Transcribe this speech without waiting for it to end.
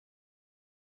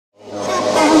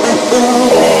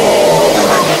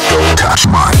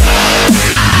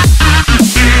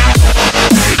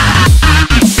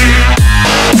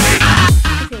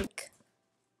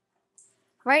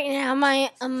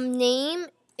my name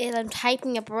is I'm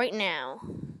typing up right now.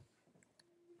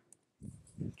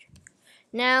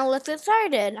 Now let's get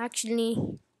started. Actually,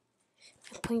 I'm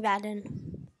putting that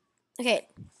in. Okay,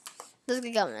 let's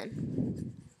get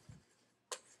going.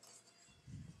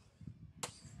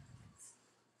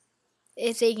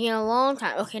 It's taking a long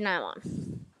time. Okay, now I'm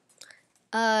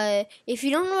on. If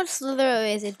you don't know what Slither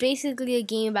is, it's basically a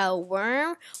game about a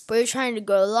worm where you're trying to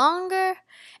grow longer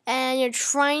and you're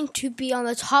trying to be on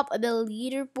the top of the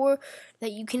leaderboard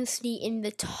that you can see in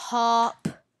the top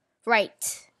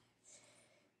right.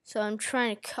 So I'm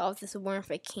trying to cut off this worm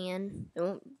if I can.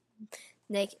 Don't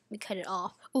make me cut it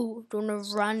off. Ooh, don't want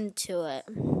to run to it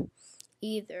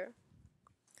either.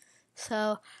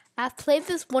 So I've played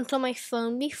this once on my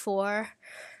phone before.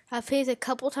 I've played it a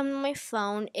couple times on my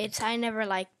phone. I never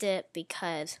liked it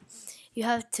because you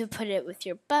have to put it with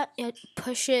your butt. You have to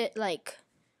push it like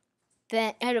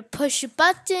then. You have to push the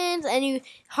buttons, and you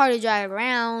hard to drive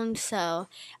around. So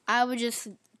I would just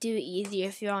do it easier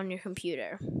if you're on your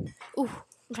computer. Ooh.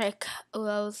 Like, oh,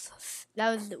 that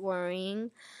was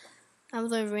worrying. I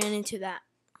ran into that.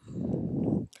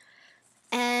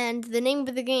 And the name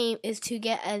of the game is to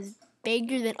get as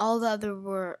bigger than all the other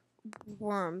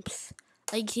worms.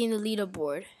 Like you see in the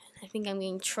leaderboard. I think I'm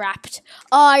getting trapped.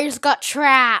 Oh, I just got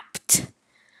trapped.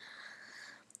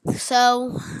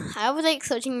 So, I was like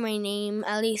searching my name,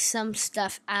 at least some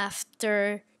stuff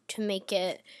after to make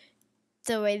it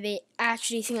the way they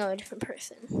actually think I'm a different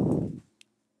person.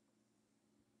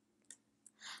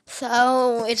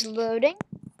 So it's loading.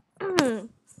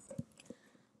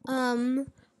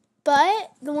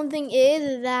 But the one thing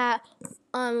is that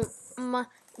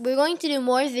we're going to do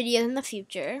more videos in the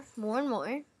future, more and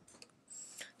more.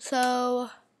 So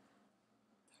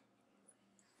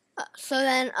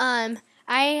then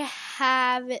I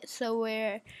have it so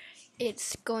where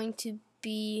it's going to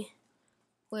be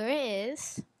where it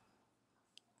is.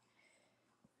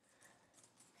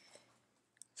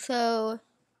 So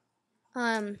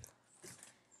 10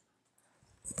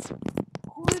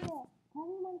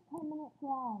 minutes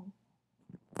long.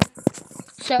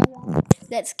 So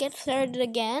let's get started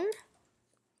again.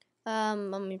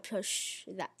 Let me push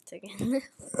that again.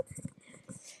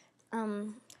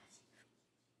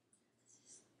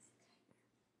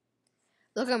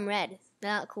 Look, I'm red.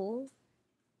 Not cool.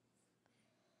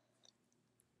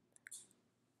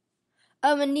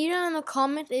 Anita in the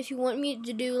comments if you want me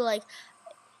to do like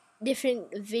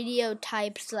different video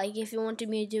types, like if you wanted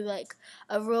me to do like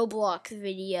a Roblox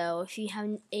video, if you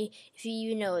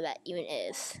even know what that even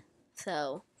is.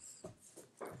 So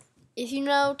if you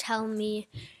know, tell me,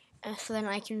 so then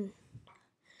I can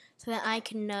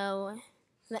know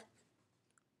that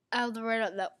I'll write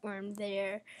out that worm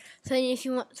there. So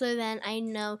then I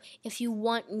know if you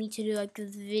want me to do like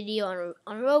this video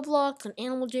on Roblox, on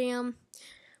Animal Jam,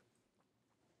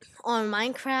 on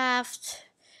Minecraft.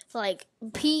 Like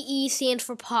PE stands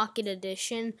for Pocket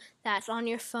Edition. That's on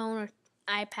your phone or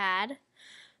iPad.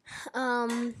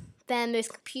 Then there's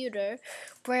computer,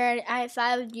 where if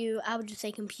I would you, I would just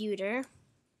say computer.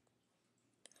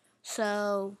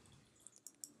 So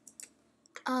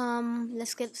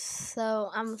let's get.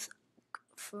 So I'm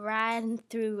riding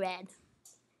through red.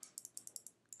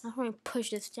 I'm going to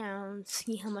push this down and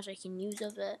see how much I can use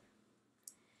of it.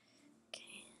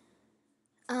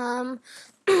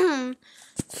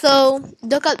 So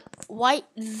look at White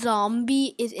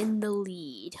Zombie is in the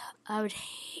lead. I would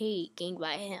hate getting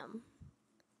by him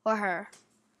or her.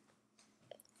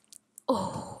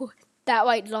 Oh, that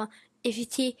white zombie. If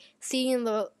you see in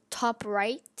the top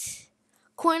right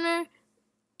corner,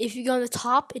 if you go on the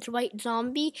top, it's White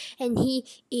Zombie, and he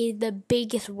is the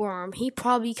biggest worm. He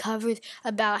probably covers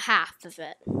about half of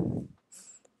it.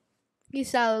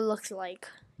 This how it looks like.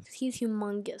 He's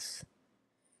humongous.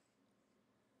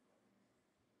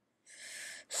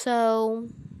 So,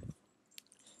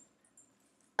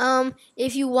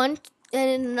 if you want,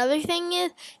 and another thing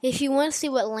is, if you want to see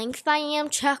what length I am,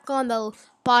 check on the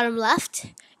bottom left.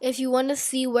 If you want to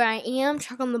see where I am,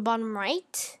 check on the bottom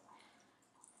right.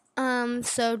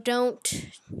 So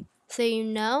you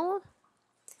know.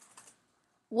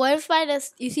 What if I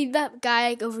you see that guy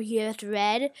like over here that's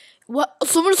red? What?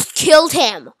 Someone just killed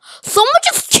him. Someone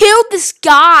just killed this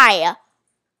guy.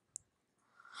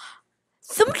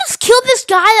 Someone just killed this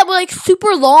guy that was like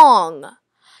super long.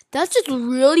 That's just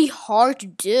really hard to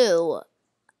do.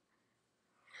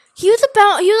 He was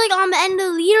like on the end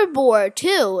of the leaderboard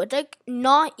too. It's like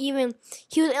not even,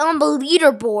 he was on the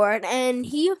leaderboard and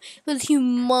he was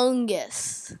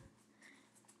humongous.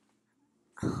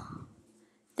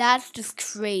 That's just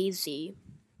crazy.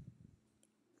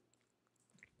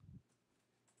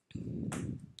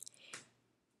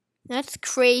 That's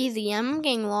crazy. I'm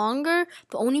getting longer,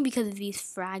 but only because of these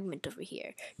fragments over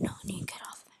here. No, I need to get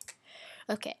off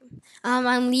there. Okay.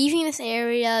 I'm leaving this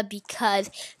area because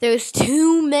there's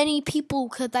too many people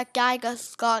because that guy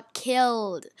just got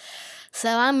killed. So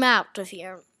I'm out of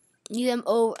here. I'm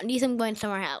going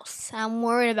somewhere else. I'm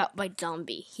worried about my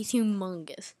zombie. He's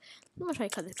humongous. I'm gonna try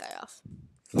to cut this guy off.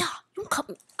 No, don't cut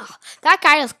me off. That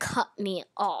guy just cut me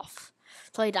off.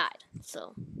 So he died.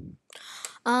 So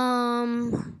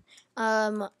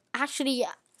actually,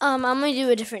 I'm gonna do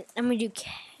a different. I'm gonna do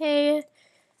K.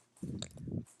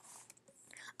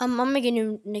 I'll make a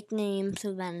new nickname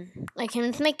so then I can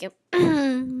just make it.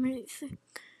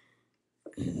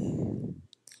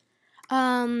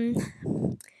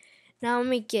 Now let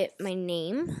me get my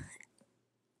name.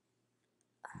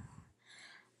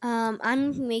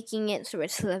 I'm making it so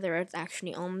it's slither. It's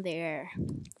actually on there.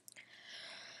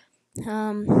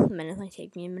 A minute might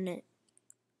take me a minute.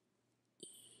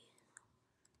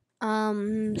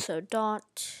 So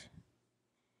dot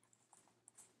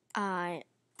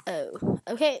I-O.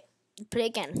 Okay, play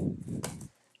again.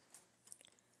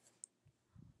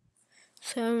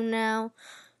 So now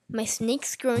my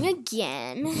snake's growing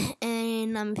again,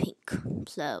 and I'm pink.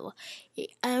 So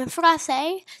I forgot to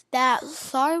say that.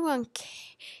 Sorry, we're on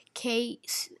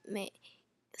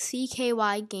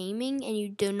CKY Gaming, and you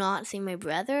do not see my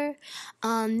brother.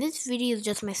 This video is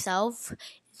just myself.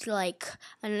 It's like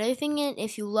another thing.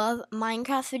 If you love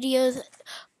Minecraft videos,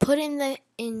 put in the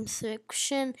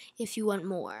description if you want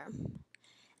more.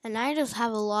 And I just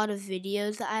have a lot of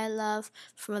videos that I love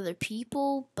from other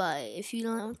people. But if you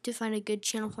don't want to find a good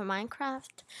channel for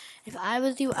Minecraft, if I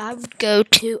was you, I would go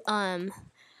to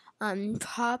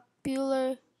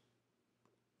popular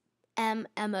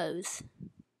MMOs.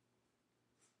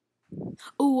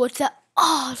 Oh, what's that?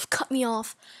 Oh, it's cut me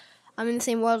off. I'm in the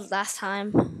same world as last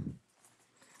time.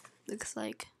 Looks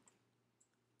like.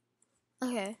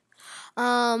 Okay.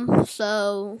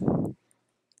 So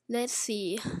let's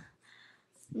see.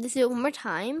 Let's do it one more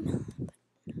time.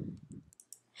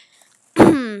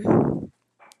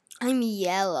 I'm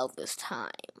yellow this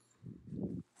time.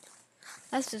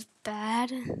 That's just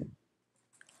bad.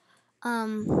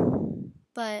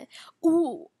 But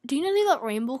ooh, do you know they got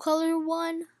rainbow color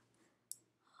one?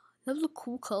 That was a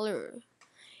cool color.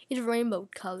 It's rainbow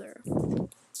color.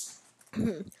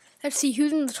 Let's see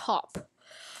who's in the top.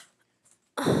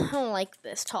 I don't like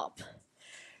this top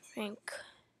rank.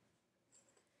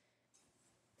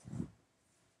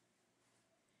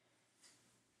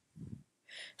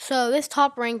 So this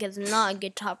top rank is not a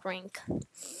good top rank. At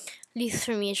least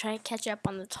for me, to try to catch up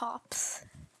on the tops.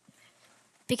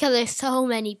 Because there's so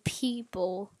many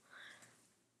people.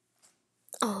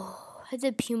 Oh, it's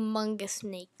a humongous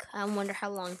snake. I wonder how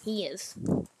long he is.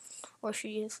 Or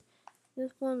she is.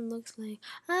 This one looks like...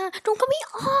 don't cut me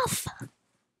off!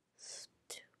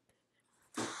 Stupid.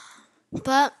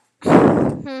 But...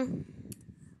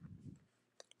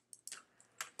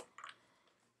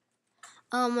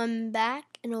 I'm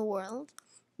back in a world.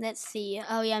 Let's see.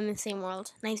 Oh yeah, I'm in the same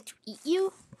world. Nice to eat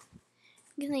you.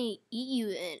 I'm gonna eat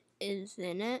you,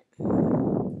 isn't it?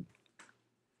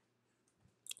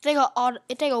 It's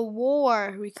like a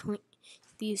war between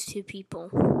these two people.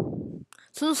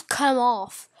 So let's cut him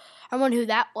off. I wonder who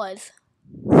that was.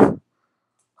 That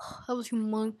was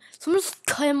humongous. Someone just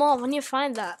cut him off. I need to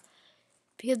find that.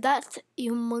 Because that's a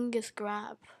humongous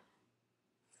grab.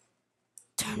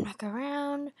 Turn back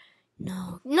around.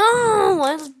 No. No!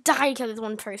 I just died because it's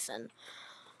one person.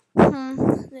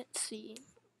 Let's see.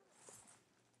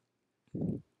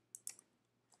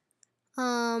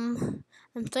 I'm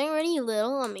starting really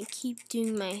little. I'm gonna keep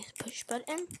doing my push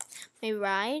button. My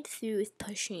ride through is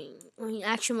pushing.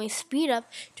 Actually, my speed up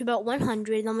to about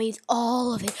 100. I'm gonna use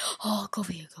all of it. Oh, go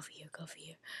over here, go over here, go over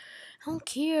here. I don't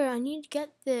care. I need to get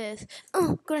this.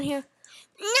 Oh, go down here.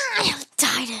 No, I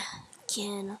died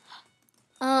again.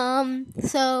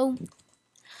 So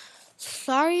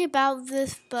sorry about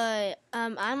this, but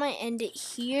I might end it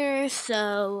here.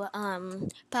 So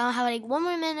but I'll have like one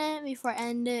more minute before I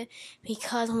end it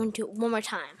because I'm gonna do it one more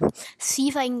time. See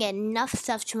if I can get enough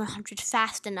stuff to 100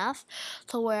 fast enough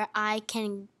so where I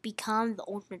can become the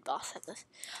ultimate boss at this.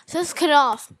 So let's cut it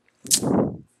off.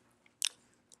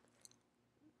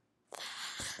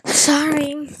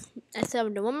 Sorry, I said I'm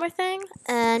gonna do one more thing,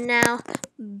 and now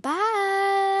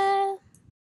bye.